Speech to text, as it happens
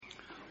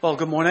Well,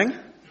 good morning.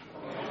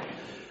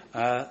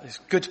 It's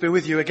good to be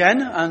with you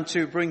again and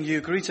to bring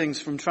you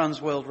greetings from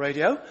Transworld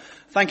Radio.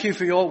 Thank you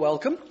for your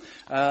welcome.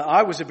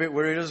 I was a bit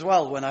worried as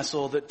well when I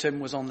saw that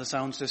Tim was on the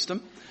sound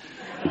system.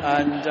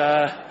 And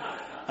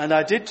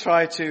I did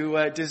try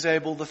to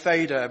disable the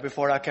fader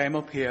before I came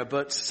up here,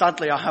 but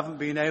sadly I haven't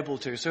been able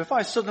to. So if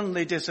I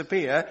suddenly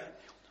disappear...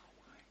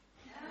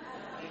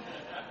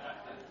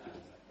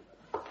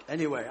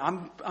 Anyway,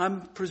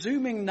 I'm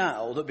presuming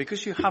now that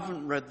because you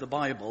haven't read the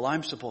Bible,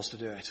 I'm supposed to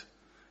do it.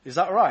 Is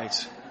that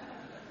right?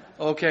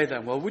 Okay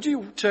then. Well, would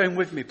you turn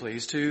with me,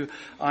 please, to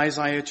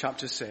Isaiah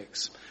chapter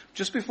 6.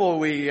 Just before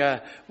we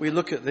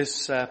look at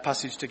this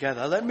passage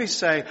together, let me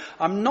say,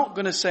 I'm not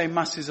going to say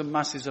masses and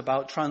masses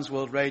about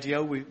Transworld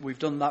Radio. We've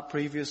done that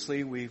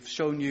previously. We've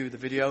shown you the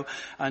video.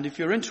 And if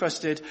you're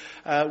interested,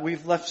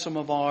 we've left some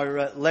of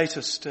our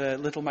latest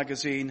little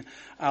magazine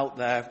out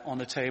there on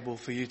a table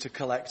for you to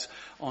collect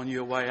on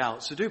your way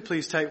out. So do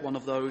please take one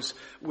of those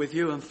with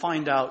you and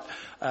find out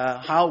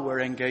how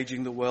we're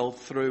engaging the world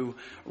through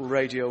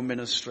radio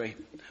ministry.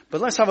 But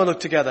let's have a look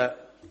together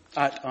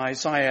at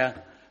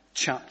Isaiah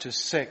chapter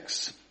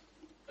 6.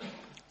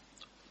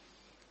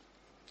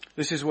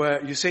 This is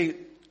where, you see,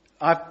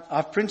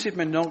 I've printed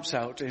my notes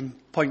out in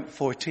point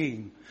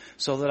 14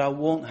 so that I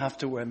won't have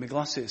to wear my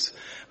glasses.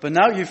 But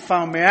now you've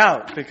found me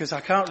out because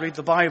I can't read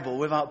the Bible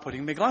without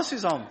putting my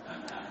glasses on.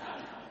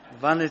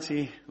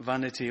 Vanity,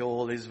 vanity,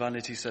 all is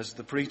vanity, says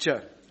the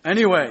preacher.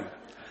 Anyway,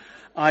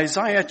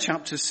 Isaiah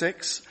chapter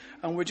 6,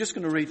 and we're just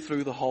going to read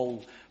through the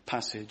whole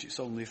passage. It's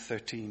only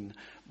 13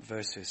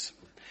 verses.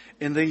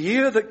 In the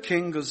year that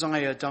King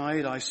Uzziah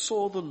died, I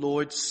saw the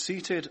Lord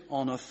seated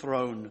on a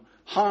throne,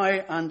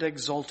 high and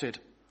exalted,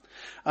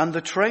 and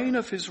the train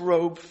of his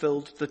robe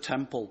filled the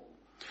temple.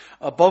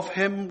 Above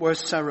him were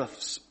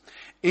seraphs,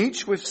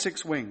 each with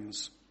 6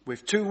 wings.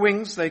 With 2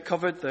 wings they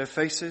covered their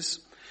faces,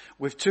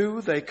 with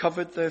 2 they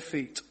covered their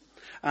feet,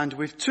 and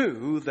with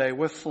 2 they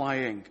were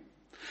flying.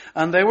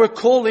 And they were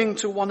calling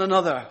to one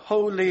another,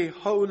 Holy,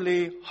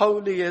 holy,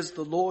 holy is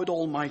the Lord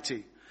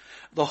Almighty.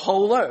 The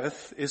whole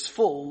earth is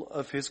full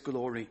of his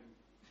glory.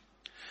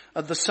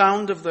 At the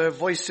sound of their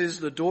voices,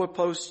 the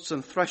doorposts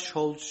and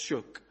thresholds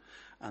shook,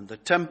 and the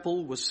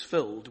temple was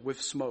filled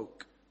with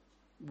smoke.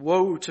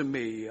 Woe to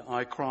me,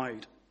 I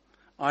cried.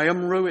 I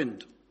am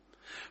ruined,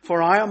 for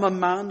I am a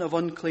man of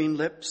unclean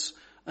lips,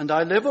 and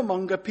I live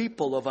among a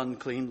people of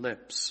unclean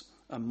lips,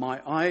 and my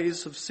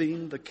eyes have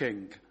seen the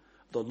King,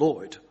 the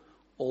Lord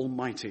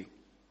Almighty.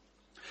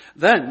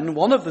 Then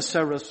one of the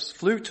seraphs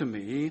flew to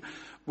me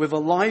with a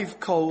live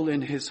coal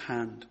in his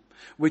hand,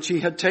 which he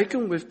had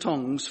taken with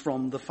tongues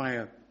from the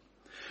fire.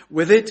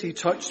 With it he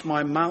touched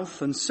my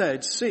mouth and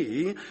said,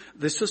 See,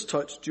 this has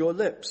touched your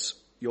lips.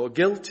 Your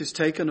guilt is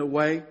taken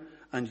away,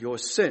 and your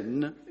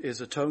sin is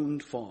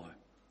atoned for.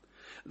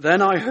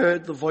 Then I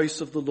heard the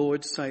voice of the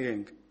Lord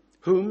saying,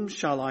 Whom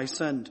shall I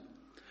send?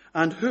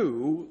 And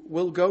who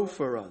will go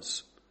for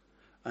us?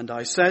 And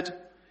I said,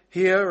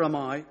 Here am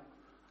I,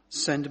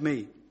 send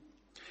me.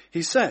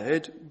 He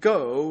said,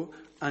 Go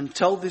and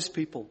tell this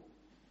people,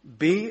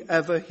 be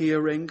ever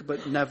hearing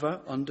but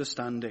never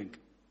understanding.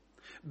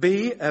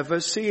 Be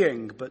ever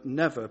seeing but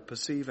never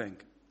perceiving.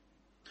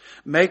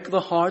 Make the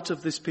heart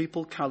of this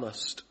people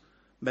calloused.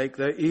 Make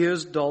their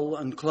ears dull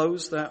and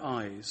close their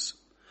eyes.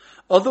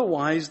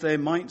 Otherwise they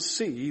might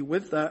see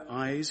with their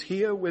eyes,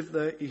 hear with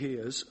their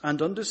ears,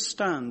 and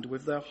understand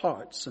with their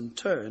hearts and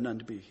turn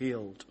and be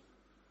healed.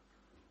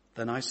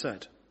 Then I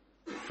said,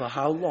 For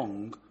how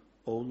long,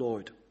 O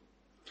Lord?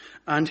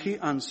 And he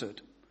answered,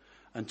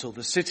 Until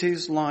the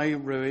cities lie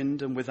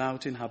ruined and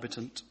without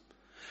inhabitant,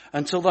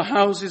 until the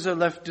houses are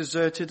left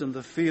deserted and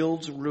the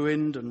fields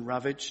ruined and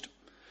ravaged,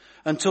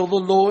 until the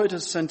Lord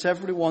has sent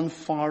everyone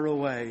far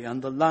away and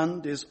the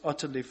land is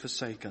utterly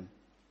forsaken.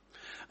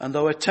 And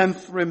though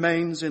 1/10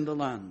 remains in the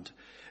land,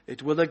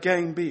 it will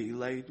again be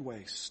laid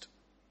waste.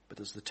 But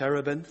as the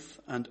terebinth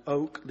and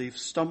oak leave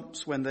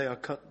stumps when they are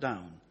cut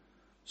down,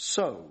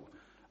 so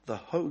the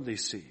holy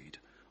seed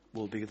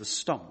will be the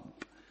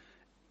stump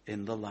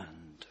in the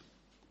land.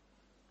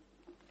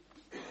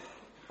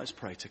 Let's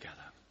pray together.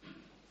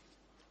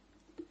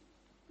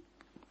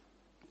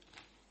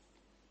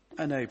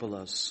 Enable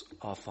us,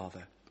 our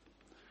Father,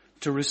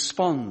 to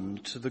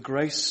respond to the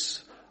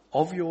grace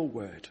of your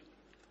word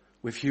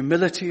with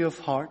humility of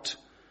heart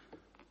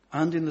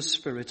and in the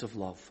spirit of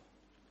love,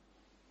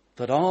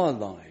 that our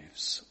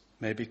lives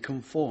may be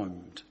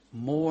conformed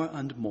more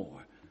and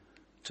more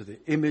to the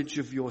image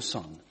of your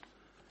Son,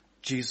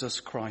 Jesus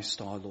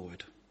Christ our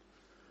Lord.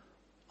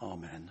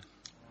 Amen.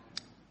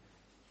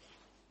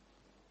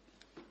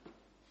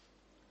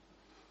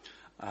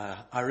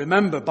 I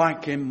remember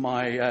back in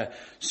my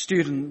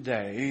student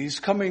days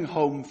coming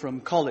home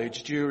from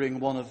college during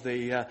one of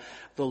the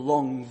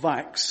long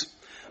vacs,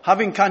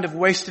 having kind of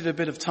wasted a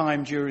bit of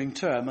time during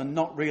term and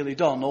not really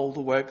done all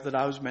the work that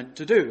I was meant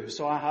to do.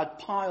 So I had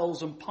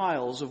piles and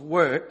piles of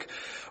work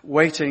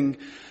waiting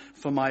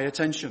for my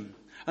attention.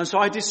 And so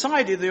I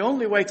decided the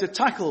only way to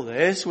tackle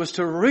this was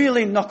to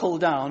really knuckle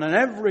down and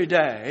every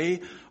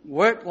day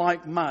work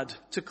like mad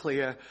to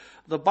clear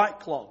the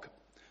backlog.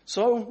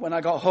 So when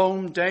I got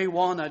home, day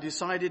one, I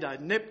decided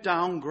I'd nip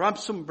down, grab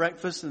some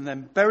breakfast, and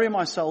then bury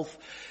myself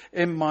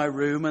in my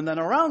room. And then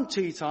around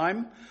tea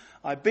time,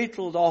 I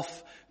beetled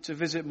off to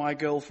visit my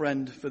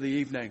girlfriend for the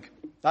evening.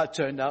 That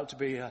turned out to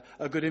be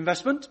a good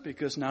investment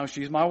because now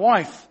she's my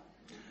wife.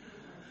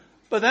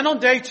 But then on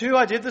day two,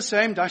 I did the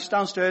same, dashed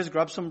downstairs,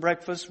 grabbed some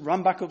breakfast,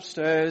 ran back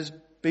upstairs,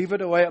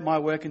 beavered away at my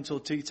work until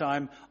tea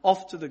time,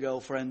 off to the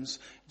girlfriend's.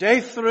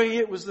 Day 3,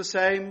 it was the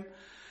same.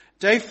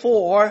 Day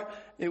 4,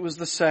 it was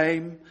the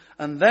same.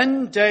 And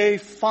then day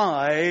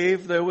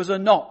 5, there was a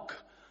knock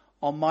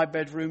on my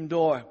bedroom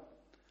door.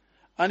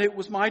 And it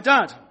was my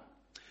dad.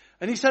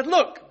 And he said,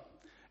 look,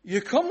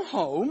 you come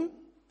home,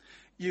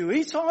 you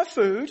eat our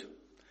food.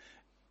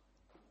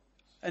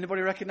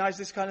 Anybody recognize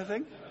this kind of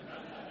thing?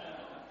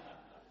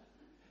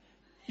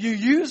 You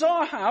use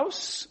our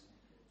house,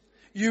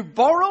 you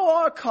borrow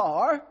our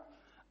car,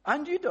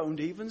 and you don't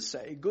even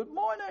say good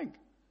morning.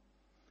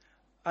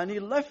 And he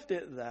left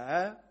it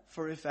there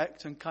for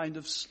effect and kind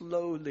of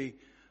slowly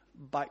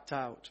backed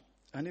out.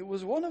 And it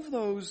was one of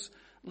those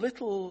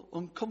little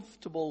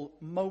uncomfortable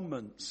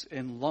moments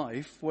in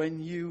life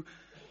when you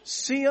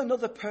see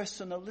another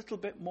person a little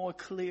bit more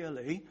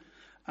clearly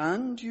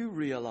and you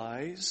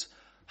realize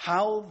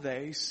how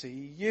they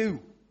see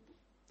you.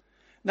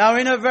 Now,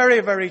 in a very,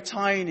 very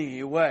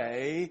tiny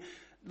way,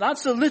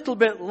 that's a little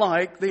bit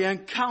like the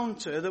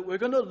encounter that we're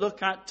going to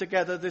look at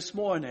together this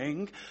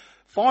morning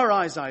for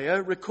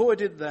Isaiah,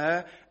 recorded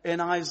there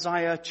in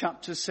Isaiah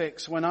chapter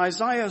 6, when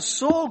Isaiah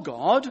saw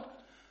God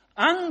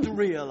and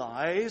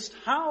realized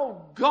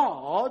how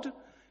God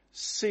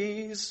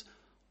sees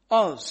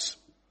us.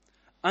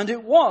 And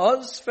it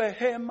was for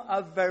him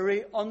a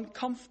very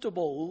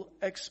uncomfortable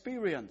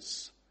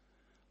experience.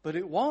 But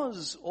it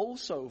was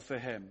also for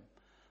him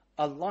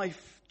a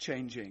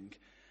life-changing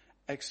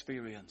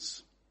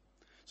experience.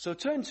 So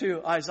turn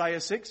to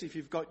Isaiah 6 if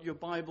you've got your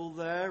Bible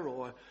there,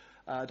 or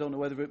I don't know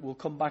whether it will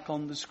come back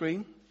on the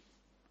screen.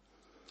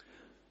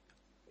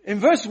 In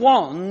verse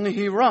 1,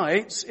 he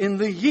writes, in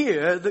the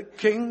year that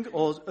King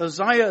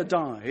Uzziah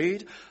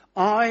died,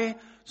 I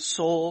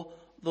saw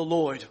the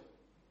Lord.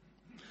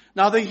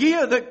 Now the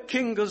year that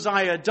King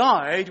Uzziah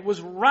died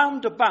was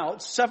round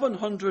about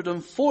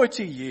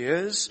 740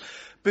 years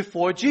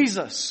before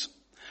Jesus.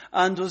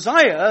 And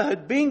Uzziah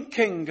had been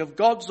king of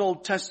God's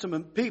Old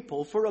Testament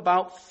people for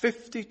about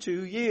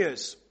 52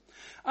 years.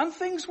 And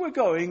things were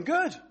going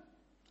good.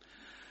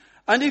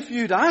 And if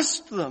you'd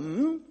asked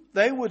them,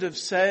 they would have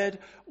said,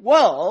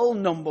 well,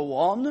 number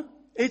one,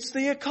 it's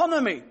the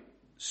economy.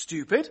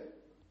 Stupid.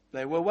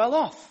 They were well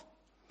off.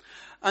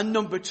 And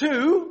number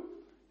two,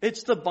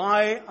 it's the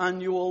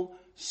biannual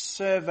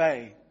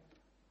survey.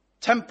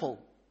 Temple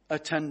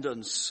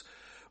attendance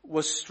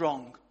was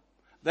strong.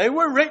 They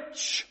were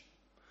rich.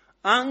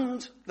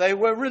 And they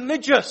were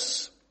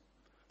religious.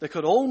 They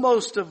could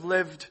almost have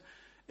lived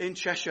in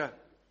Cheshire.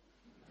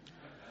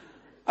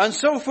 And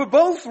so for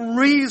both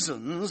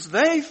reasons,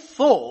 they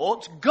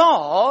thought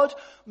God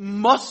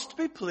must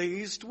be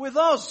pleased with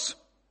us.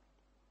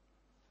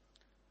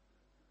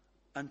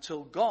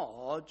 Until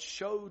God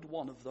showed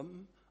one of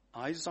them,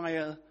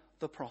 Isaiah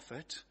the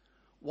prophet,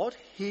 what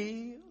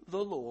he,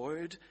 the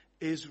Lord,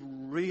 is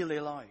really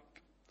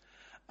like.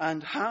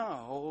 And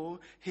how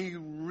he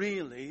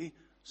really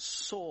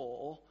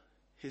saw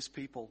his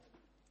people.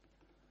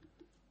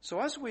 So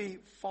as we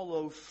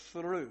follow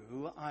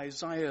through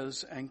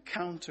Isaiah's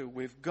encounter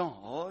with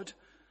God,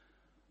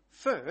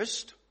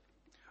 first,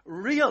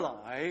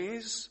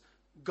 realize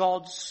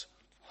God's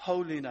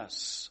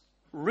holiness.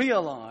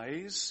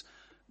 Realize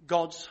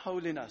God's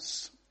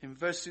holiness in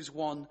verses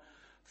 1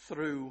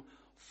 through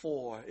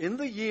 4. In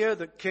the year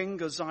that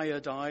King Uzziah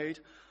died,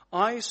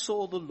 I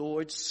saw the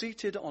Lord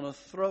seated on a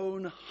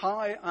throne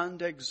high and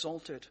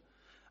exalted,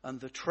 and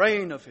the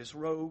train of his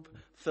robe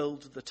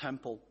filled the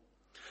temple.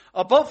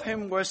 Above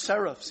him were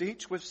seraphs,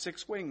 each with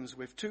 6 wings.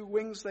 With 2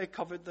 wings they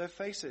covered their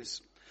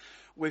faces.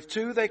 With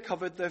 2 they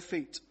covered their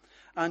feet.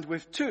 And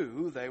with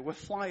 2 they were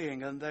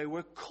flying, and they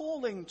were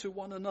calling to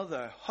one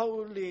another,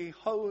 Holy,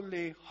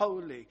 holy,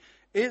 holy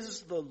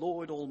is the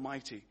Lord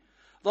Almighty.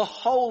 The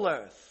whole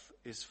earth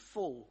is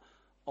full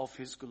of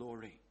his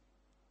glory.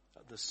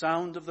 At the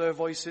sound of their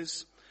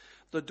voices,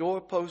 the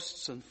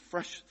doorposts and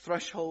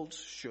thresholds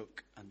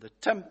shook, and the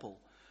temple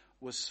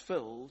was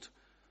filled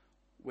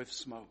with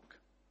smoke.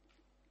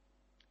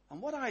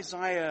 And what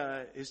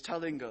Isaiah is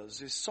telling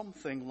us is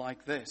something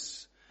like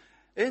this.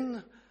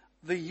 In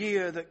the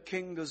year that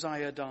King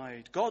Uzziah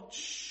died, God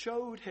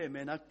showed him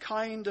in a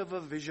kind of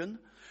a vision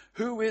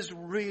who is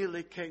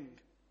really king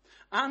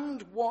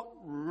and what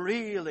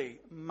really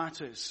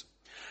matters.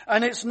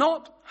 And it's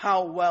not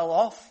how well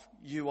off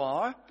you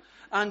are,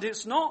 and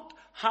it's not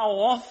how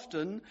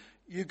often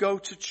you go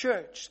to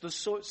church, the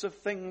sorts of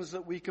things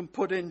that we can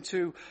put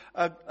into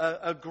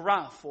a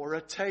graph or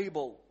a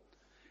table.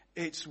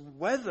 It's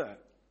whether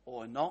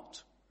or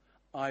not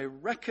I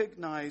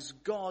recognize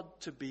God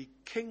to be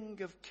King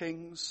of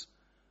Kings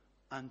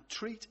and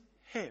treat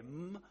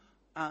him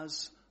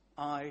as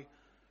I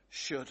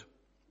should.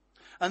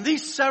 And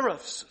these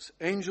seraphs,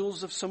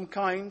 angels of some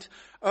kind,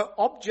 are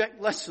object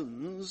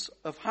lessons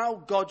of how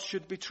God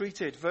should be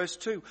treated. Verse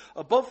 2,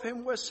 above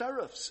him were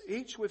seraphs,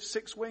 each with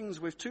 6 wings.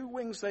 With 2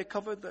 wings they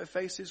covered their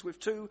faces, with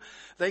 2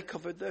 they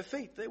covered their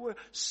feet. They were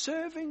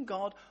serving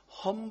God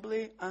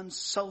humbly and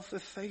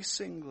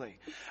self-effacingly.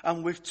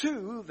 And with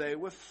 2 they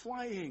were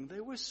flying.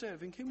 They were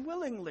serving him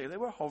willingly. They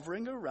were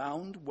hovering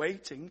around,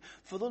 waiting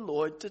for the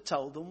Lord to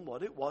tell them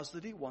what it was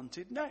that he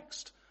wanted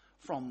next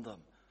from them.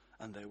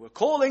 And they were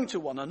calling to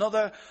one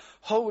another,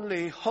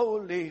 holy,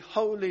 holy,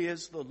 holy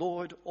is the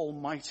Lord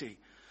Almighty.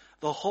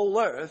 The whole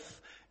earth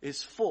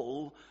is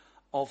full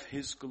of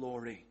his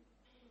glory.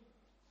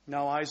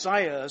 Now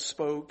Isaiah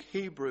spoke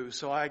Hebrew,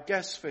 so I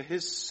guess for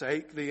his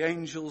sake the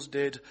angels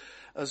did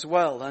as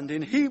well. And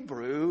in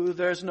Hebrew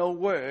there's no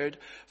word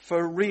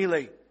for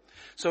really.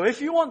 So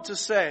if you want to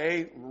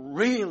say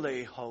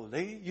really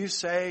holy, you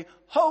say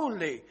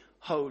holy,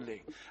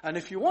 holy. And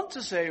if you want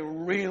to say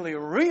really,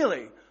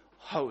 really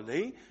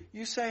holy,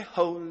 you say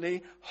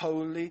holy,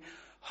 holy,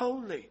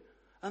 holy.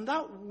 And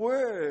that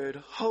word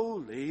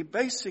holy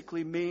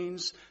basically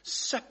means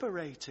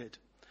separated,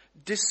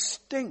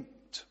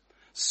 distinct,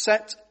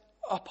 set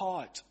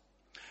apart.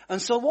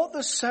 And so what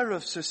the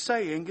seraphs are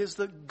saying is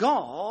that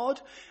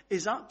God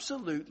is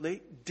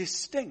absolutely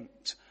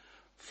distinct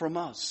from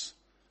us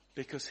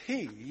because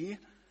he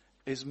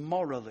is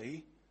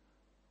morally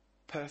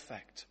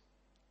perfect.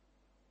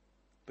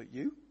 But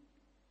you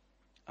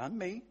and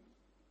me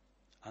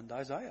and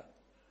Isaiah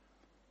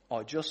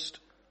are just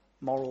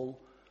moral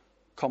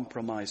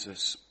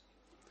compromisers.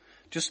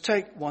 Just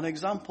take one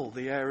example,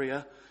 the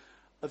area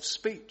of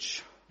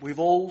speech. We've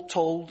all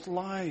told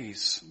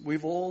lies.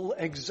 We've all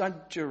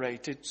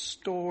exaggerated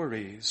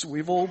stories.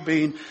 We've all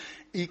been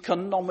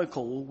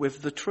economical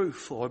with the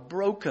truth or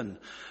broken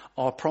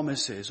our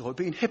promises or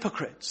been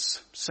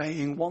hypocrites,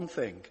 saying one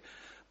thing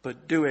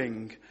but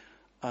doing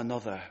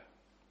another.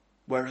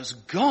 Whereas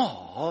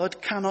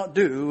God cannot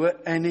do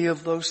any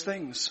of those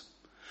things.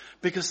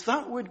 Because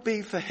that would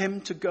be for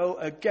him to go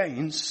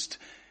against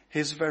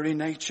his very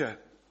nature.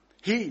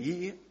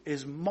 He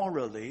is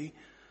morally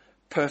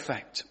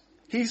perfect.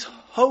 He's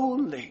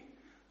holy.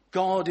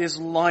 God is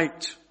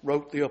light,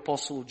 wrote the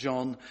Apostle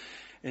John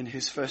in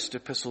his first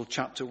epistle,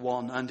 chapter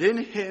 1. And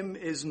in him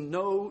is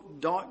no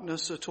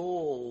darkness at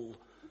all.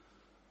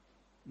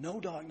 No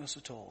darkness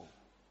at all.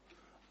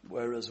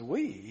 Whereas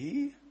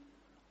we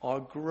are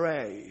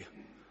grey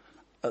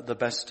at the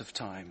best of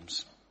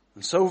times.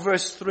 And so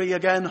verse 3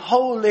 again,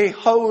 holy,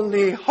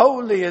 holy,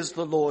 holy is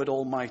the Lord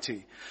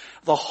Almighty.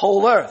 The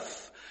whole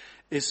earth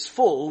is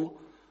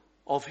full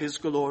of his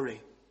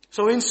glory.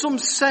 So in some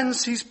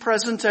sense he's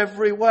present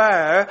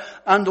everywhere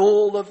and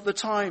all of the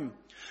time.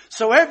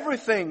 So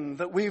everything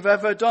that we've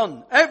ever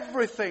done,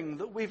 everything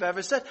that we've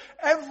ever said,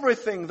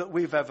 everything that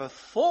we've ever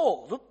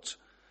thought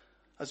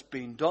has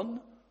been done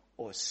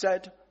or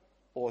said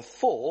or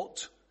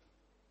thought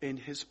in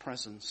his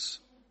presence.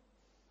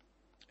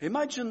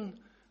 Imagine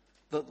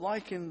that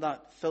like in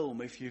that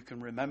film, if you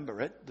can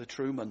remember it, The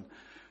Truman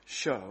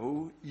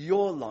Show,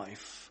 your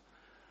life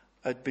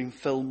had been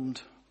filmed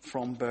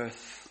from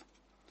birth.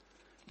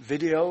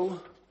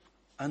 Video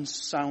and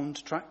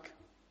soundtrack,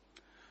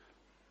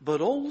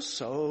 but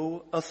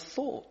also a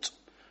thought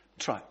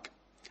track,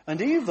 and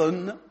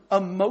even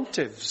a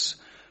motives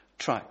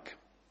track,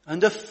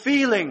 and a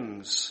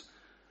feelings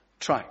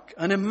track.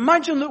 And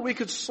imagine that we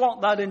could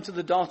slot that into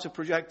the data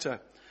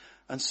projector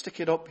and stick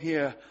it up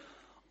here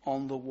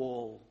on the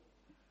wall.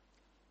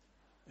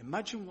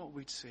 Imagine what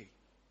we'd see.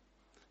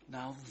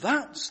 Now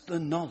that's the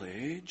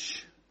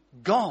knowledge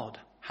God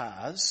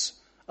has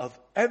of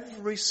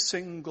every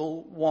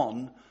single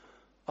one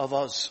of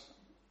us.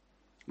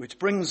 Which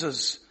brings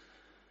us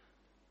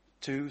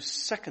to,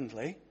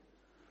 secondly,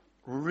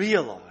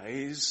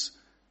 realize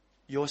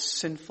your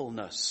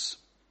sinfulness.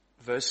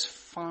 Verse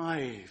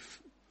 5.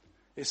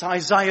 It's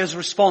Isaiah's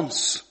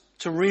response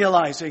to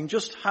realizing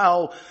just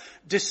how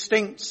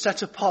distinct,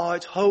 set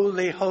apart,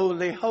 holy,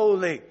 holy,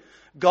 holy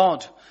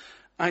God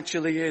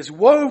actually is.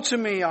 Woe to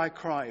me, I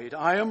cried.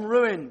 I am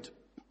ruined.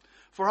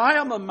 For I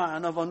am a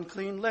man of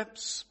unclean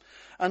lips,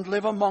 and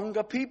live among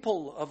a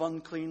people of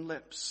unclean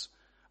lips.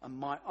 And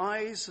my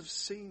eyes have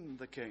seen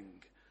the King,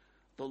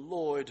 the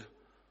Lord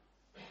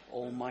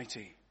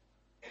Almighty.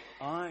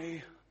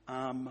 I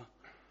am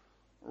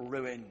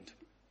ruined.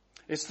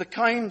 It's the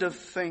kind of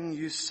thing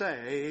you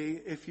say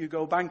if you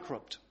go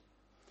bankrupt.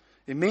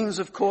 It means,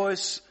 of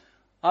course,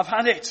 I've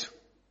had it.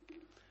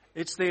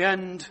 It's the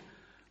end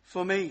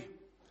for me.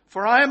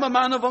 For I am a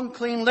man of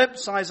unclean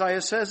lips, Isaiah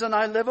says, and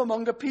I live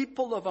among a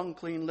people of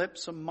unclean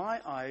lips, and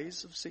my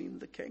eyes have seen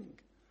the King,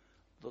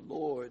 the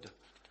Lord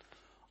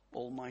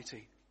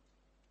Almighty.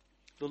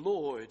 The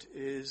Lord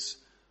is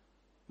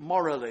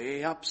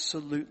morally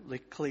absolutely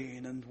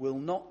clean and will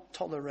not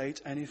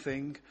tolerate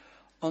anything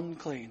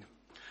unclean.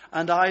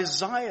 And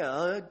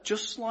Isaiah,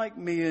 just like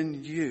me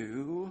and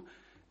you,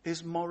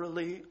 is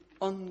morally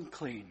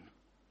unclean.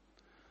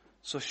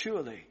 So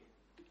surely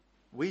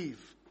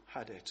we've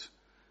had it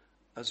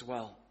as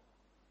well.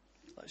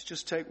 Let's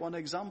just take one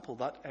example,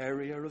 that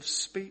area of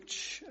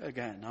speech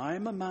again.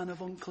 I'm a man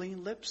of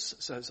unclean lips,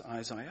 says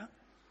Isaiah.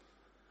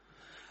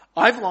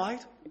 I've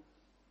lied.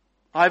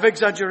 I've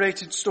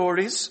exaggerated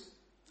stories.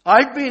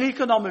 I've been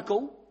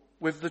economical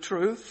with the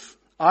truth.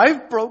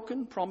 I've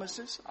broken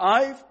promises.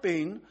 I've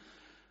been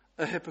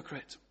a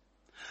hypocrite.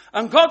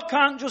 And God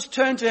can't just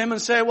turn to him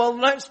and say, well,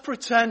 let's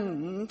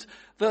pretend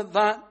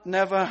that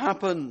never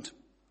happened.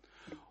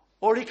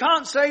 Or he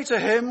can't say to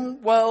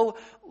him, well,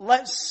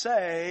 let's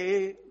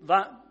say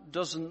that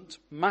doesn't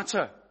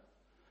matter.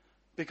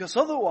 Because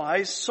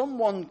otherwise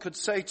someone could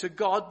say to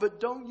God,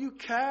 but don't you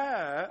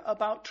care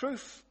about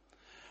truth?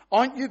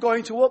 Aren't you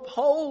going to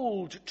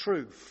uphold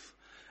truth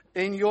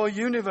in your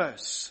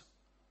universe?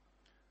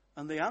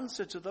 And the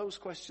answer to those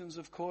questions,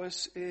 of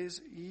course, is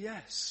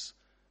yes.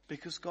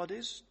 Because God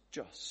is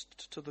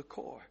just to the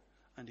core.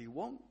 And he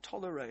won't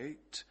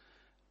tolerate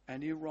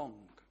any wrong.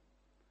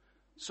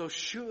 So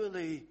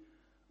surely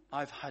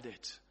I've had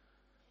it,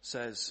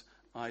 says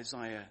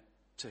Isaiah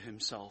to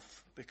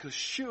himself, because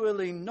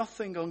surely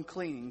nothing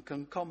unclean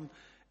can come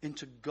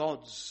into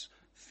God's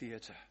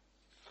theatre.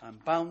 I'm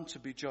bound to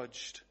be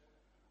judged.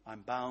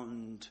 I'm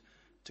bound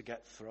to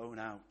get thrown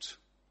out.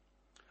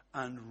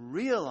 And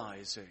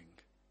realizing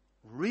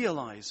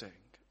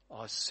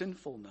our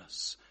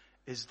sinfulness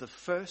is the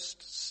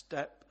first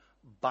step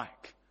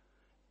back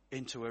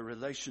into a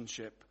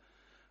relationship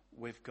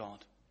with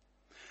God.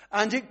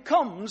 And it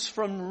comes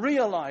from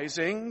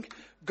realizing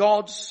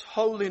God's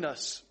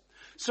holiness.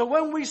 So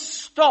when we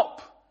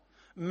stop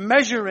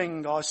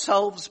measuring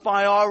ourselves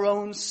by our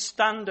own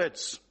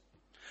standards,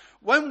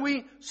 when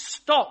we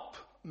stop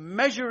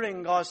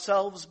measuring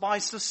ourselves by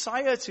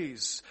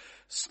society's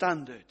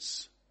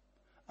standards,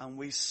 and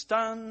we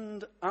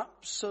stand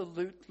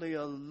absolutely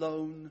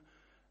alone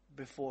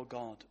before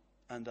God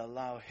and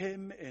allow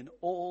him in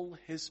all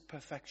his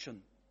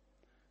perfection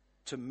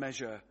to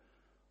measure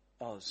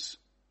us.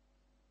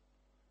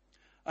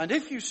 And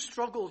if you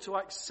struggle to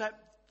accept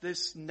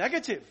this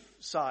negative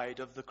side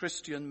of the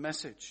Christian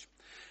message,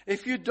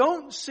 if you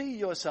don't see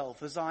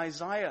yourself as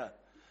Isaiah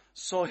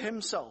saw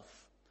himself,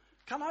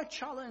 can I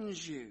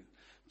challenge you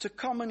to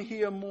come and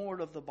hear more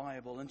of the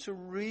Bible and to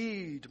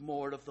read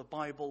more of the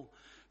Bible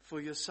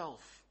for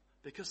yourself?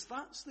 Because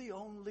that's the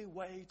only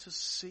way to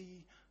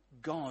see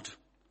God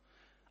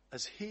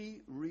as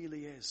he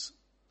really is.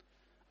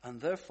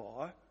 And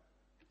therefore,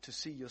 to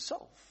see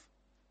yourself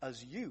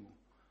as you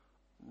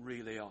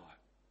really are.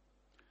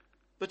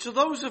 But to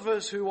those of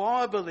us who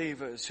are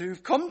believers,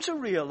 who've come to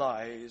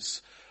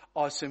realize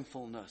our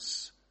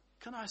sinfulness,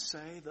 can I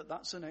say that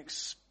that's an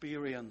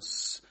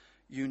experience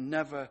you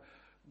never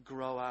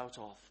grow out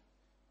of?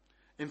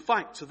 In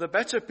fact, the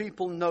better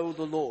people know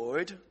the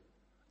Lord,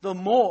 the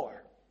more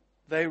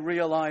they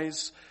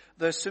realize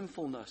their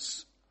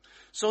sinfulness.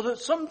 So that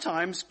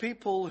sometimes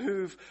people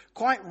who've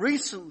quite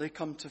recently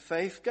come to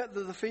faith get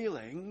the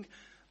feeling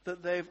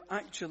that they've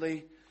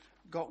actually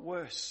got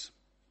worse.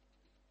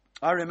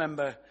 I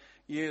remember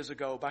years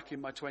ago, back in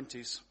my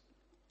 20s,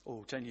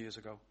 10 years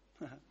ago.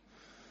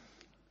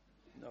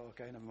 No,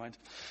 okay, never mind.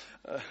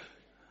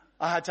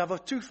 I had to have a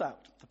tooth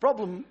out. The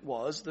problem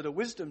was that a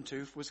wisdom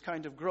tooth was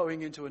kind of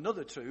growing into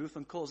another tooth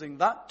and causing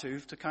that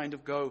tooth to kind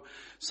of go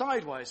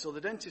sideways. So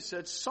the dentist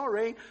said,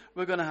 sorry,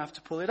 we're going to have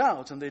to pull it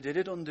out. And they did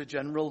it under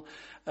general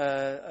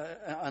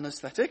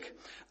anesthetic.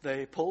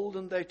 They pulled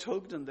and they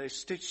tugged and they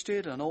stitched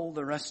it and all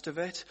the rest of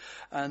it.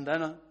 And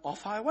then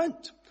off I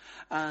went.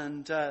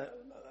 And at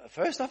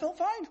first I felt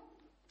fine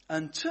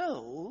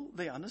until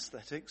the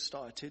anesthetic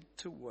started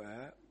to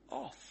wear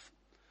off.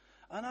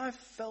 And I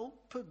felt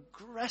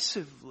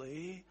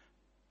progressively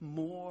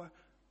more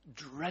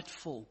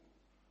dreadful.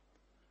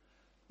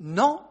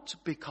 Not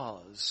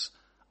because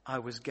I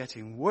was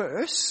getting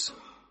worse,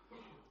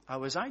 I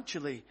was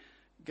actually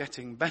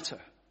getting better,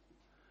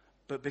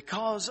 but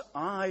because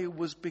I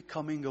was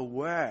becoming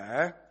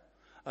aware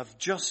of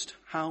just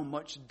how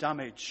much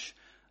damage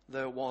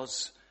there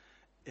was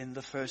in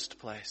the first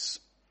place.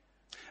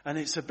 And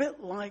it's a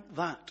bit like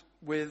that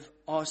with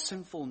our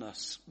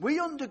sinfulness. We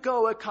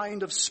undergo a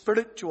kind of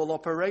spiritual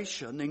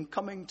operation in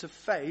coming to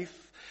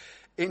faith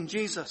in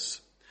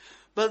Jesus.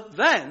 But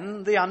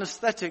then the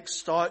anesthetic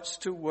starts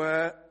to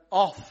wear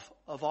off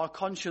of our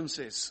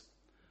consciences.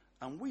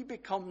 And we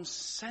become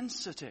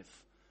sensitive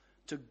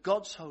to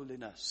God's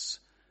holiness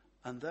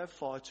and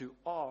therefore to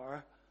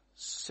our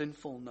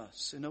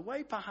sinfulness in a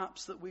way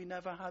perhaps that we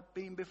never had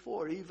been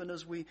before, even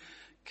as we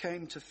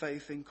came to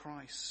faith in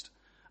Christ.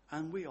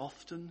 And we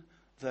often,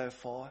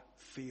 therefore,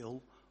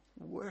 feel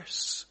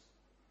worse.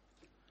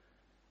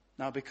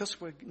 Now, because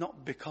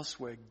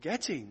we're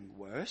getting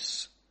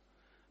worse,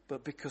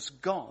 but because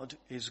God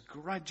is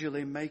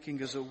gradually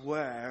making us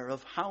aware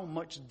of how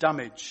much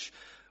damage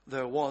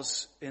there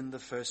was in the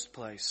first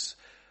place,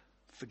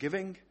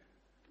 forgiving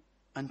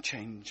and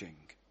changing.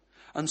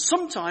 And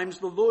sometimes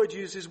the Lord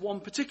uses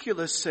one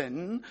particular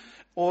sin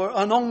or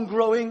an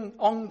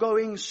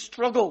ongoing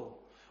struggle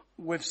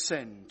with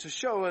sin to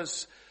show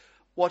us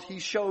what he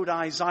showed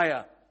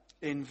Isaiah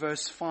in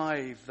verse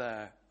 5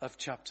 there of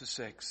chapter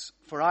 6.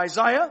 For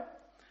Isaiah,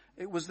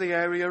 It was the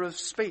area of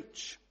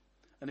speech.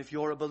 And if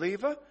you're a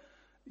believer,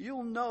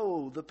 you'll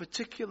know the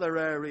particular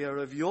area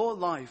of your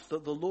life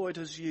that the Lord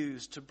has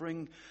used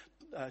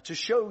to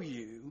show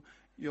you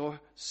your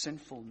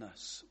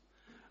sinfulness.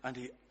 And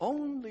he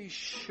only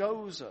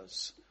shows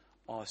us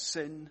our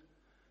sin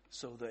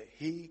so that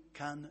he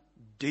can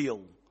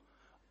deal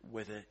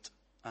with it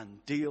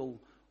and deal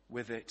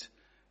with it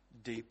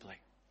deeply.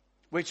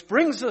 Which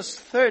brings us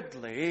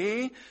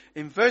thirdly,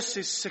 in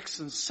verses 6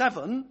 and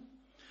 7,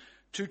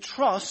 to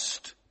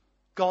trust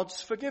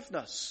God's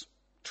forgiveness.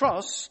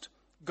 Trust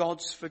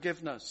God's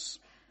forgiveness.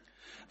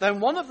 Then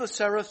one of the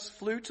seraphs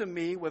flew to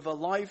me with a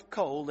live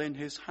coal in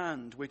his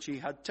hand, which he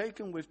had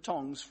taken with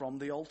tongs from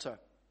the altar.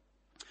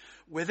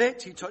 With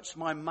it he touched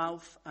my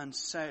mouth and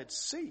said,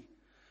 "See,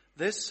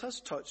 this has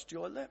touched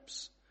your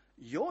lips.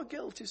 Your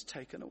guilt is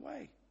taken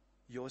away.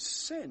 Your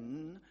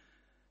sin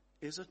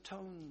is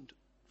atoned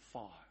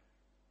for."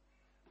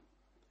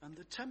 And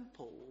the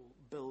temple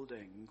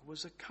building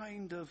was a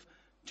kind of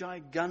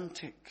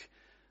gigantic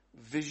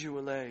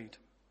visual aid.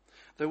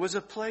 There was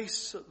a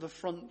place at the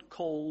front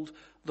called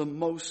the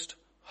Most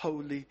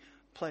Holy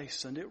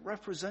Place, and it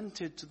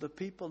represented to the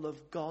people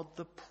of God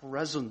the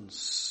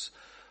presence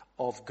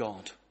of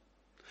God.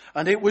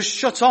 And it was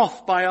shut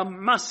off by a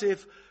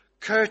massive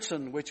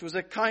curtain, which was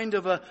a kind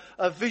of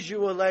a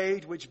visual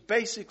aid, which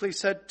basically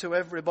said to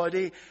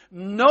everybody,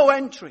 no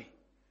entry.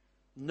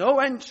 No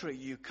entry.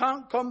 You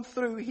can't come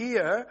through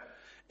here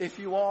if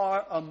you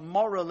are a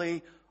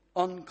morally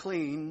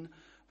unclean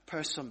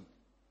person.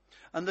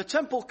 And the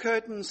temple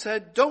curtain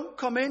said, don't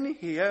come in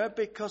here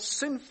because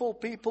sinful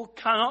people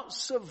cannot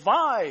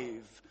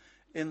survive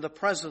in the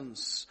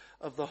presence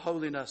of the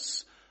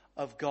holiness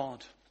of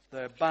God.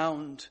 They're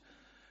bound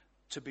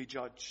to be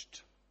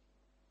judged.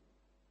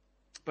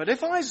 But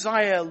if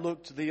Isaiah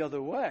looked the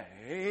other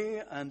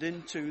way and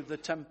into the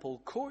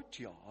temple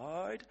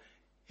courtyard,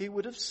 he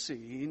would have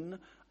seen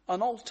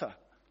an altar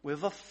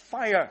with a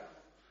fire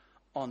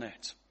on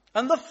it.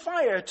 And the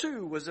fire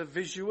too was a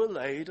visual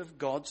aid of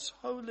God's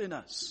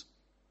holiness.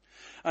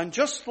 And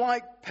just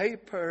like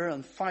paper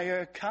and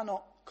fire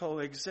cannot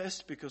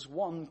coexist because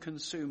one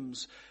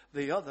consumes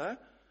the other,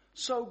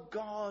 so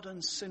God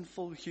and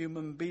sinful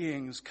human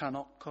beings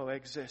cannot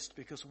coexist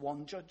because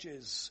one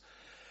judges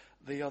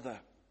the other.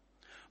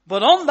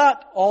 But on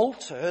that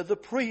altar, the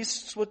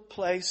priests would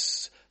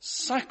place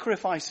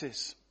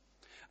sacrifices.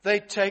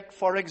 They'd take,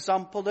 for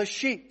example, a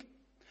sheep.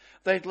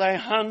 They'd lay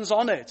hands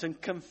on it and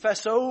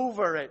confess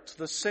over it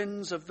the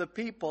sins of the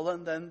people,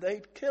 and then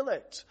they'd kill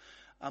it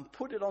and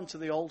put it onto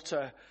the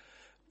altar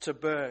to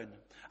burn.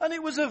 And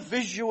it was a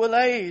visual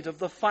aid of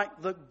the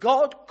fact that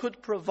God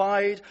could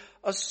provide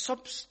a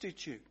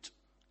substitute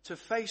to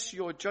face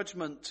your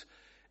judgment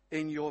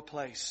in your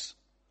place.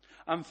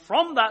 And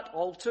from that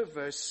altar,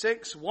 verse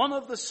 6, one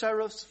of the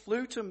seraphs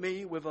flew to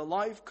me with a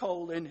live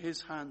coal in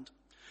his hand,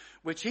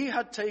 which he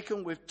had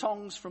taken with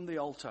tongs from the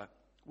altar.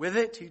 With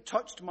it he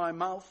touched my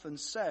mouth and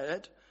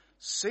said,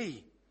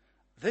 "See,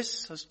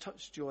 this has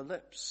touched your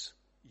lips.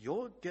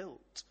 Your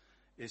guilt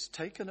is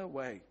taken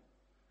away.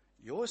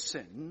 Your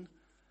sin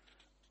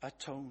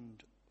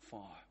atoned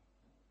for."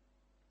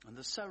 And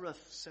the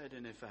seraph said,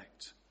 in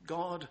effect,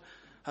 God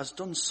has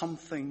done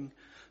something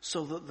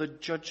so that the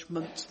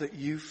judgment that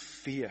you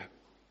fear,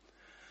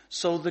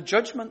 so the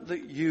judgment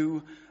that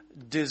you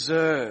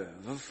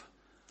deserve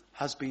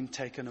has been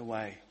taken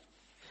away.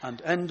 And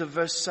end of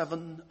verse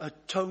 7,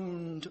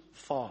 atoned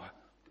for,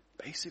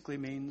 basically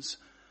means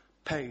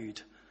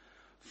paid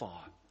for.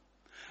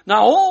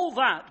 Now all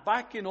that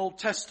back in Old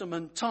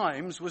Testament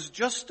times was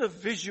just a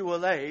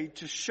visual aid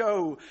to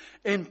show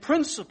in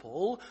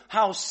principle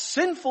how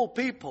sinful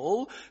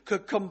people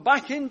could come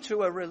back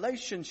into a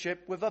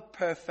relationship with a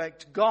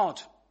perfect God.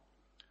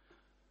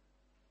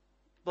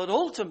 But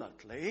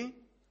ultimately,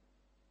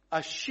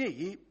 a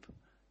sheep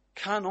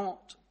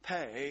cannot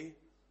pay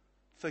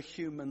for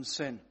human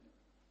sin.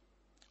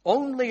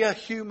 Only a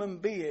human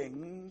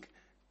being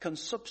can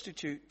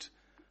substitute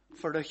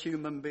for a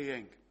human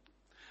being.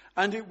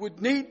 And it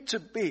would need to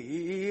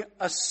be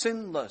a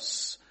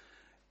sinless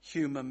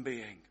human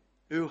being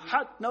who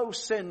had no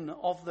sin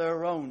of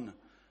their own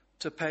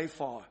to pay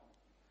for.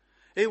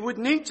 It would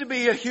need to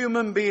be a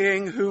human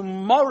being who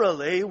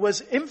morally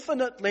was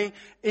infinitely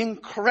in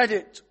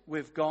credit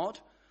with God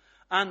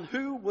and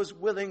who was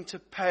willing to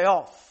pay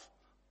off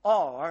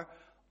our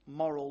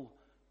moral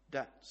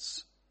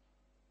debts.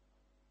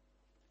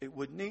 It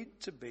would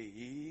need to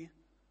be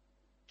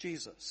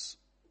Jesus,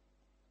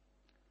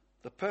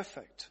 the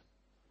perfect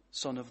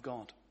Son of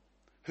God,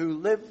 who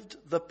lived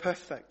the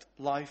perfect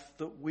life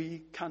that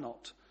we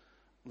cannot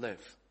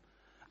live,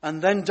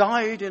 and then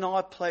died in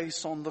our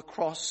place on the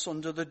cross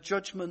under the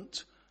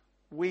judgment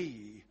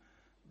we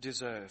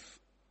deserve.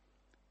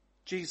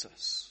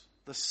 Jesus,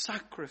 the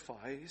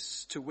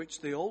sacrifice to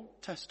which the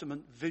Old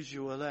Testament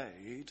visual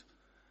aid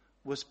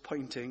was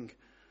pointing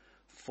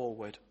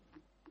forward.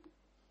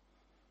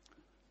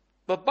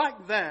 But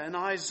back then,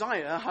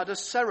 Isaiah had a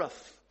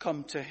seraph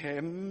come to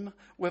him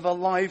with a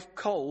live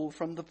coal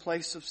from the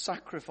place of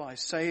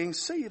sacrifice, saying,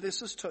 "See,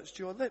 this has touched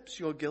your lips.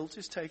 Your guilt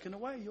is taken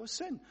away. Your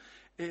sin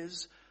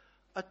is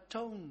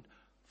atoned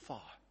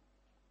for."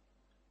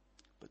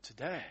 But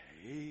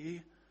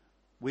today,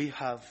 we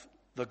have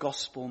the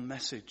gospel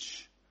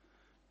message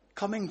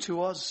coming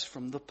to us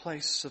from the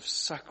place of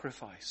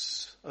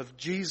sacrifice, of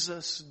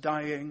Jesus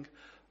dying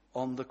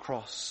on the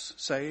cross,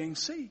 saying,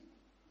 "See,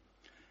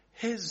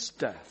 his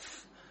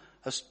death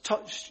has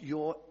touched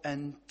your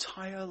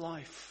entire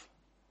life.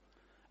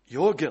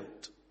 Your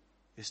guilt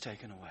is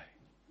taken away.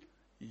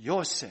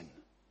 Your sin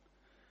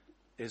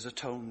is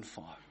atoned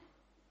for."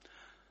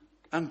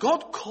 And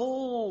God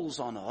calls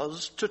on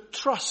us to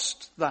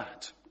trust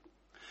that.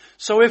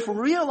 So if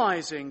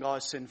realizing our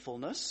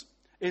sinfulness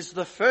is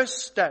the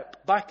first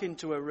step back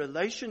into a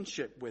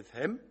relationship with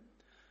him,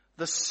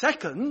 the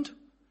second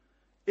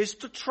is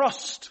to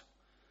trust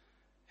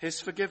his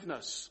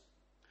forgiveness.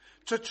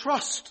 To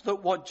trust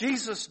that what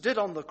Jesus did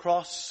on the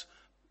cross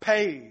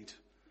paid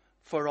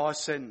for our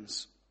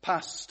sins,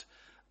 past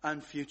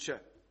and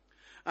future.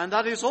 And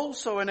that is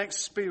also an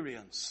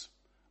experience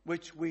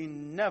which we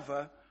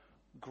never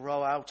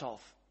grow out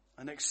of.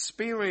 An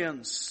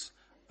experience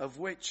of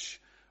which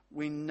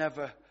we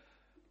never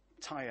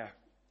tire.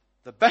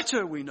 The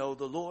better we know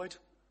the Lord,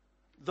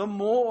 the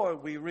more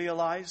we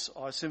realize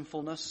our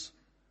sinfulness,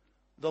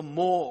 the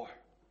more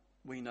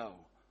we know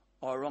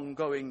our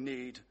ongoing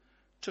need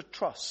to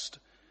trust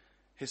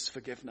his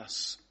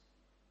forgiveness.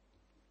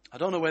 I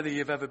don't know whether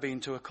you've ever been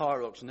to a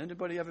car auction.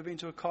 Anybody ever been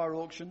to a car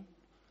auction?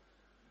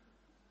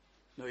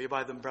 No, you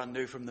buy them brand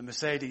new from the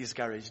Mercedes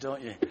garage,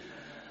 don't you?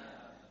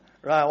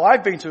 Right, well,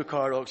 I've been to a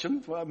car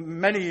auction. Well,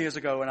 many years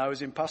ago when I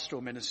was in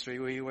pastoral ministry,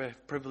 we were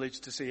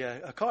privileged to see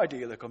a car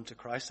dealer come to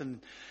Christ.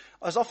 And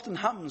as often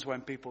happens when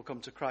people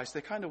come to Christ,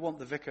 they kind of want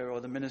the vicar or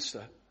the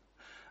minister.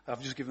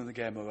 I've just given the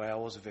game away. I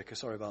was a vicar,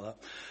 sorry about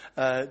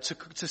that.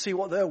 To see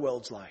what their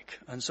world's like.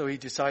 And so he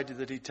decided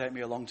that he'd take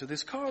me along to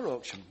this car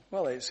auction.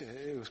 Well,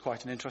 it was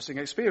quite an interesting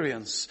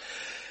experience.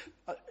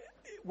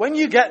 When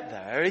you get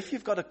there, if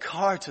you've got a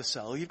car to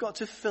sell, you've got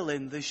to fill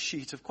in this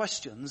sheet of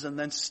questions and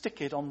then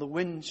stick it on the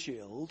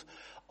windshield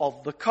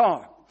of the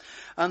car.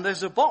 And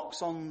there's a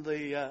box on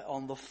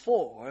the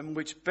form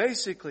which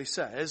basically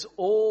says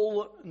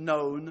all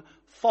known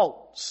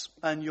faults.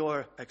 And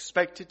you're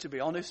expected to be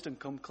honest and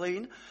come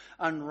clean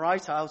and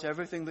write out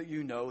everything that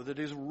you know that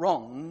is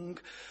wrong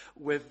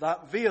with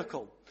that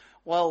vehicle.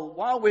 Well,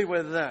 while we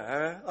were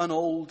there, an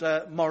old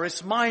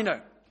Morris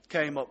Minor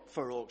came up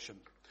for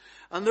auction.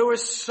 And there were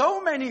so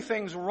many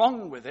things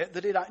wrong with it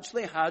that it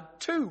actually had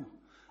 2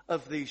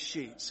 of these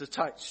sheets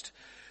attached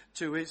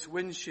to its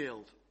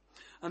windshield.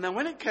 And then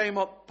when it came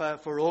up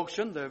for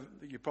auction,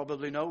 you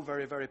probably know,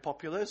 very, very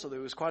popular, so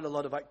there was quite a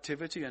lot of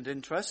activity and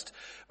interest,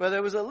 where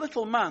there was a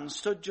little man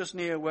stood just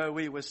near where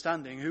we were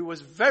standing who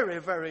was very,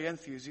 very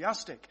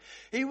enthusiastic.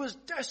 He was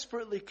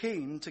desperately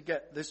keen to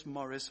get this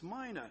Morris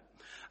Minor.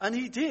 And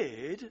he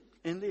did,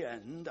 in the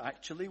end,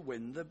 actually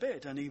win the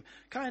bid. And he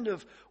kind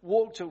of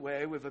walked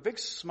away with a big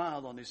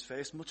smile on his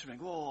face, muttering,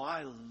 "Oh,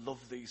 I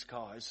love these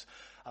cars.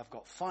 I've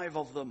got 5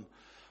 of them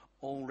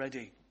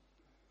already."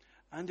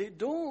 And it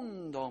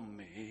dawned on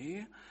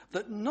me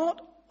that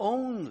not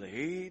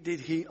only did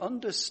he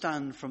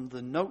understand from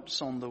the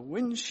notes on the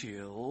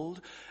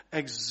windshield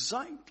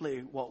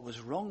exactly what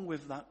was wrong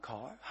with that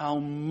car, how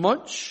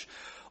much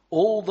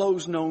all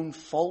those known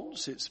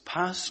faults, its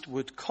past,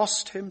 would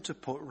cost him to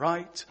put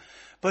right,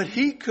 but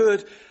he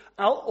could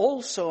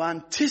also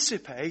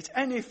anticipate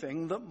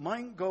anything that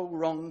might go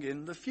wrong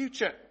in the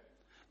future.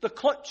 The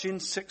clutch in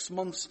 6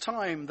 months'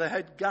 time, the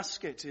head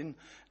gasket in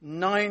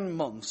 9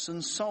 months,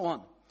 and so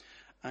on.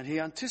 And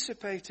he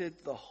anticipated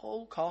the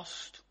whole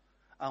cost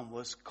and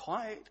was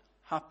quite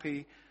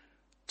happy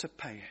to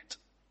pay it.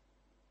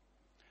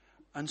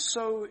 And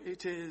so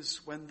it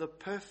is when the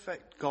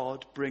perfect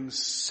God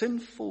brings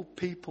sinful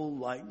people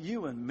like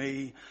you and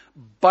me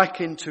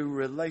back into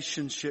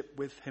relationship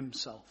with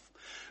himself.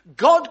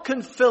 God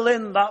can fill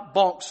in that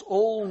box,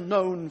 all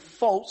known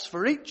faults,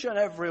 for each and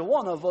every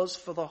one of us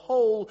for the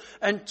whole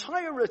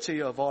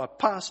entirety of our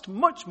past,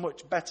 much,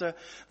 much better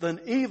than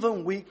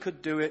even we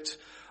could do it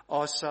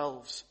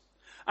ourselves.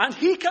 And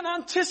he can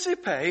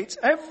anticipate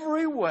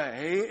every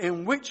way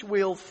in which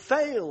we'll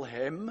fail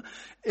him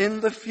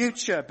in the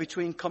future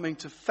between coming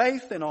to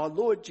faith in our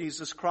Lord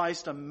Jesus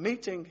Christ and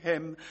meeting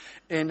him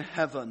in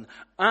heaven.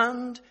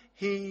 And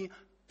he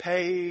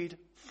paid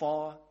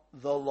for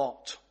the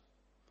lot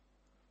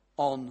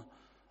on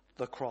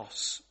the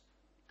cross,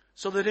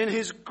 so that in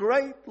his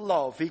great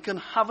love he can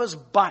have us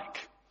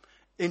back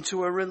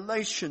into a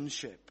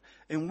relationship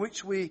in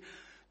which we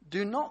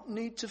do not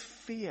need to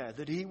fear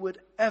that he would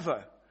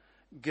ever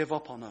give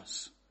up on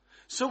us.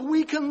 So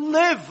we can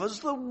live as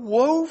the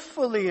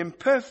woefully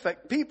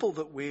imperfect people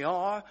that we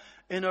are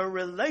in a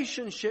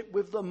relationship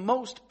with the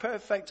most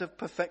perfect of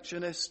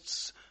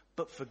perfectionists,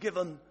 but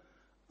forgiven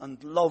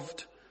and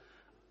loved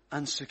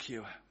and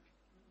secure.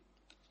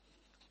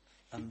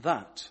 And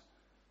that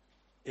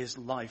is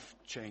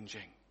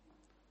life-changing.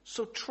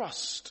 So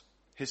trust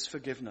his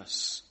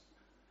forgiveness.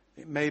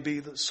 It may be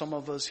that some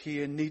of us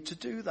here need to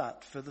do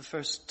that for the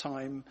first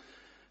time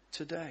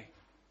today.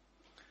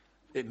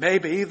 It may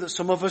be that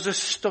some of us are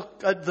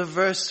stuck at the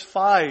verse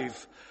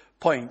 5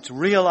 point,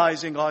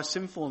 realizing our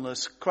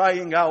sinfulness,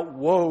 crying out,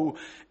 woe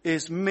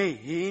is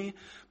me,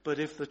 but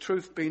if the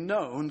truth be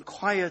known,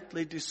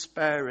 quietly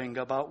despairing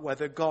about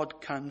whether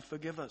God can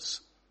forgive us.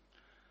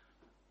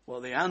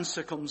 Well, the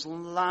answer comes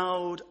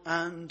loud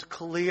and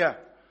clear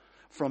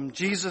from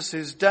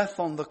Jesus' death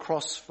on the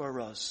cross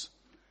for us.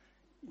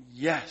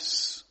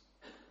 Yes,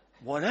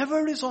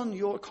 whatever is on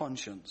your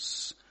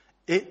conscience,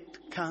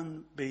 it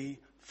can be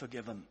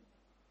forgiven.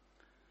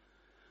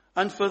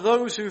 And for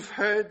those who've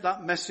heard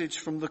that message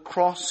from the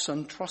cross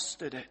and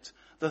trusted it,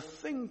 the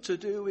thing to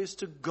do is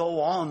to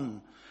go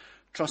on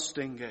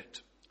trusting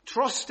it.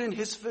 Trust in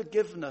his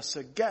forgiveness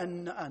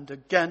again and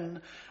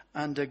again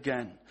and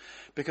again.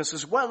 Because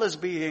as well as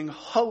being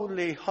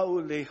holy,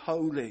 holy,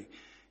 holy,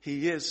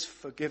 he is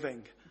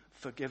forgiving,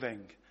 forgiving,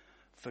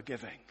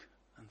 forgiving.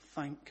 And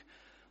thank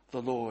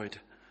the Lord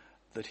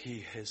that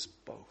he is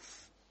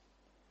both.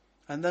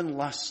 And then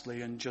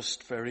lastly, and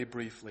just very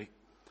briefly,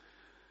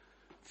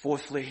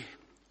 fourthly,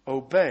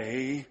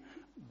 obey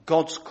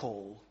God's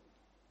call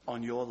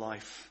on your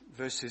life.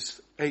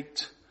 Verses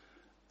 8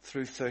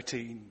 through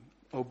 13.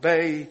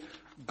 Obey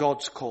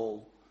God's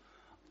call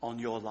on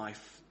your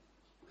life.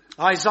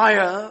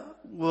 Isaiah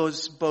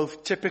was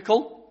both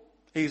typical,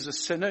 he's a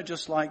sinner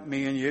just like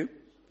me and you,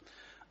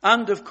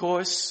 and of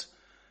course,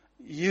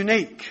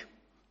 unique.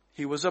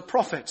 He was a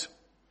prophet.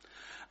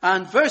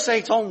 And verse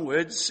 8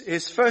 onwards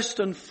is first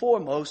and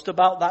foremost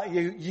about that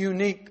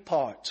unique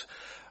part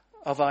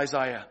of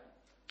Isaiah.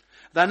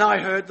 Then I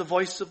heard the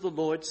voice of the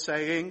Lord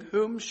saying,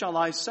 whom shall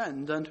I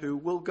send and who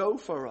will go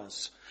for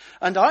us?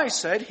 And I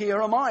said,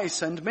 here am I,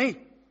 send me.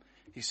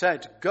 He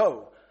said,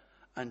 go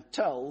and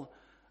tell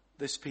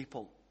this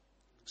people.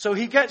 So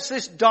he gets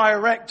this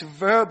direct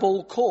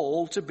verbal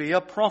call to be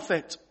a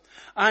prophet.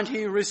 And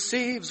he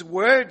receives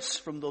words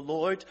from the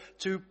Lord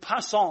to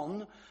pass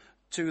on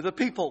to the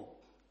people.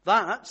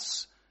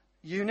 That's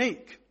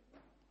unique.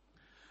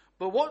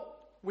 But what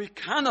we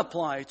can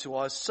apply to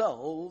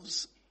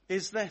ourselves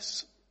is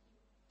this.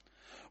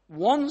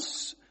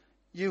 Once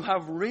you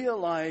have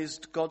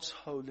realized God's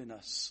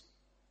holiness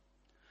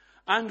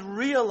and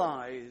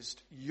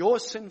realized your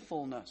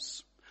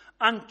sinfulness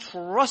and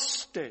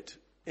trusted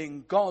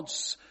in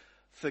God's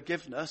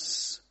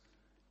forgiveness,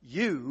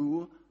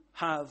 you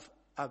have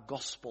a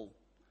gospel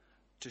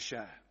to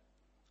share.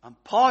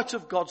 And part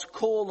of God's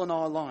call on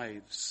our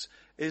lives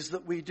is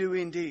that we do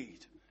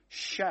indeed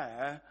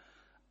share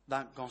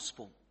that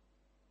gospel.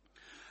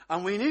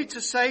 And we need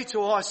to say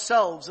to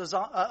ourselves,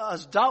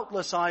 as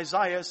doubtless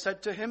Isaiah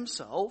said to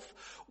himself,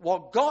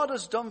 what God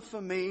has done for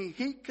me,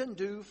 he can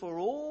do for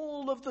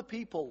all of the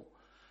people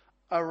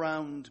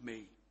around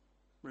me.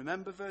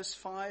 Remember verse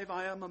 5,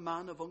 I am a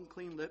man of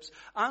unclean lips,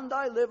 and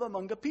I live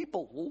among a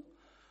people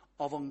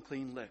of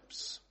unclean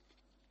lips.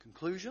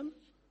 Conclusion,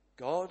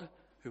 God,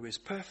 who is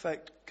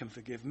perfect, can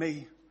forgive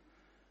me.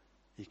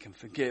 He can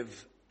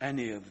forgive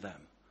any of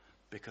them,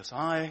 because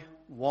I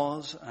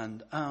was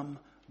and am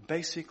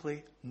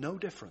basically no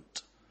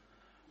different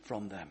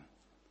from them.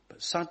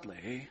 But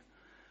sadly,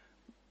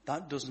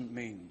 that doesn't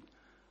mean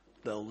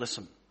they'll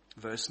listen.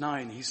 Verse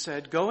 9, he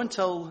said, go and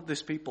tell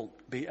this people,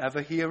 be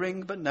ever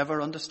hearing but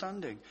never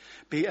understanding,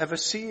 be ever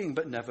seeing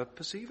but never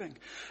perceiving.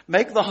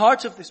 Make the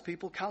heart of this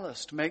people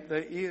calloused, make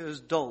their ears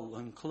dull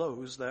and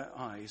close their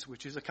eyes,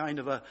 which is a kind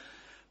of a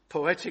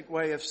poetic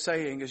way of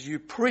saying, as you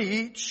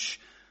preach,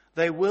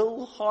 they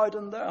will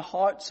harden their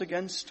hearts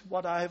against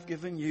what I have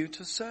given you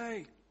to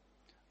say.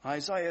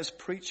 Isaiah's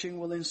preaching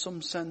will in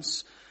some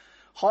sense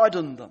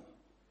harden them,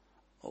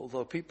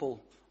 although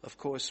people, of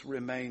course,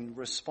 remain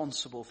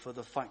responsible for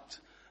the fact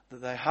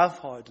that they have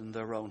hardened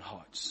their own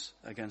hearts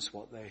against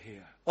what they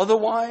hear.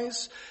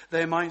 Otherwise,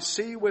 they might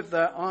see with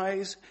their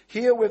eyes,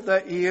 hear with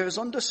their ears,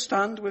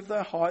 understand with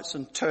their hearts,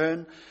 and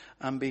turn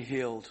and be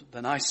healed.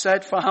 Then I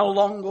said, for how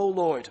long, O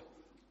Lord?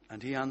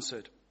 And he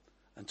answered,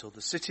 until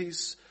the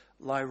cities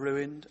lie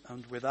ruined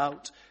and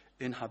without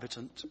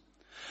inhabitant,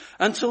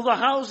 until the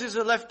houses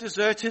are left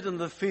deserted and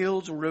the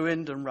fields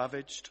ruined and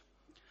ravaged,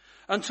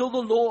 until the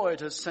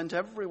Lord has sent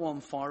everyone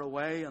far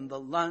away and the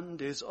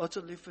land is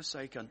utterly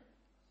forsaken.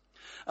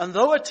 And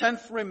though a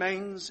tenth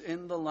remains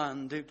in the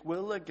land, it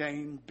will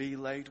again be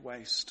laid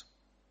waste.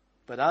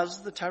 But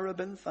as the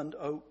terebinth and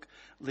oak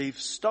leave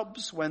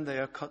stubs when they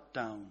are cut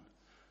down,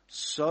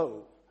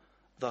 so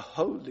the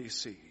holy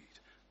seed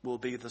will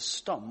be the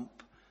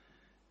stump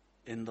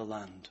in the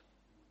land.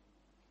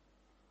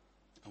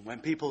 And when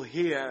people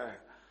hear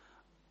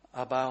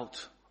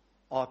about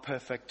our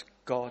perfect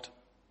God,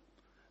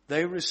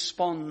 they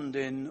respond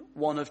in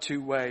one of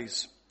two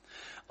ways.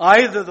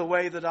 Either the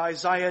way that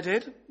Isaiah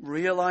did,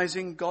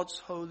 realizing God's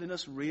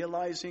holiness,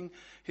 realizing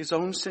his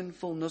own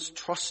sinfulness,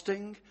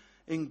 trusting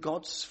in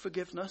God's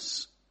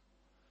forgiveness,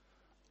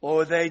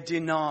 or they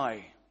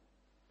deny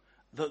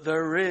that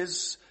there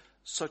is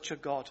such a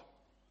God,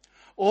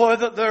 or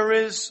that there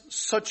is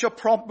such a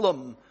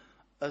problem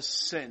as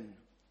sin,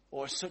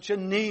 or such a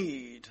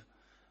need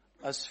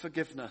as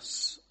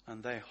forgiveness,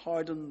 and they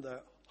harden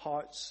their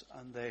hearts,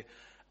 and they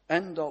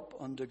end up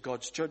under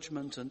God's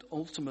judgment, and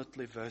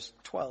ultimately, verse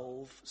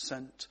 12,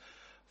 sent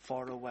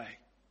far away.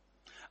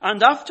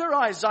 And after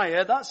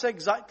Isaiah, that's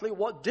exactly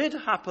what did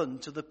happen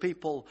to the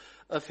people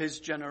of his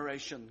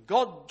generation.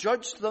 God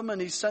judged them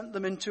and he sent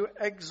them into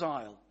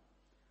exile.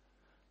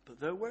 But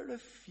there were a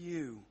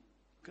few.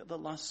 Look at the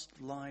last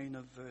line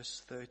of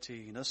verse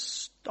 13. A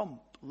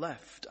stump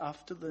left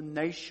after the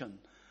nation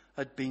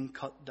had been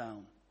cut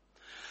down,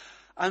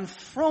 and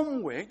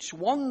from which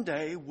one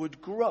day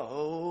would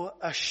grow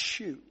a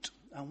shoot.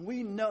 And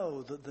we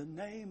know that the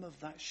name of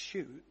that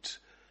shoot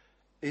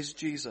is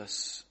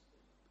Jesus.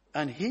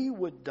 And he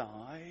would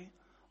die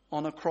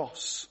on a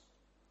cross.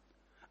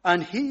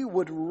 And he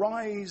would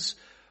rise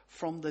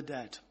from the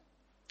dead.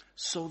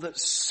 So that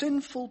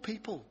sinful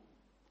people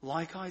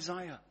like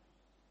Isaiah,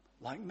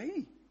 like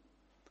me,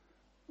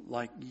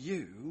 like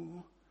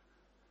you,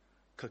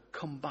 could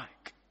come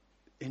back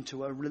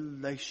into a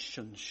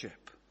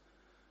relationship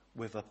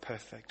with a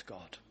perfect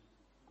God.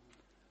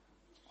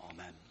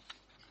 Amen.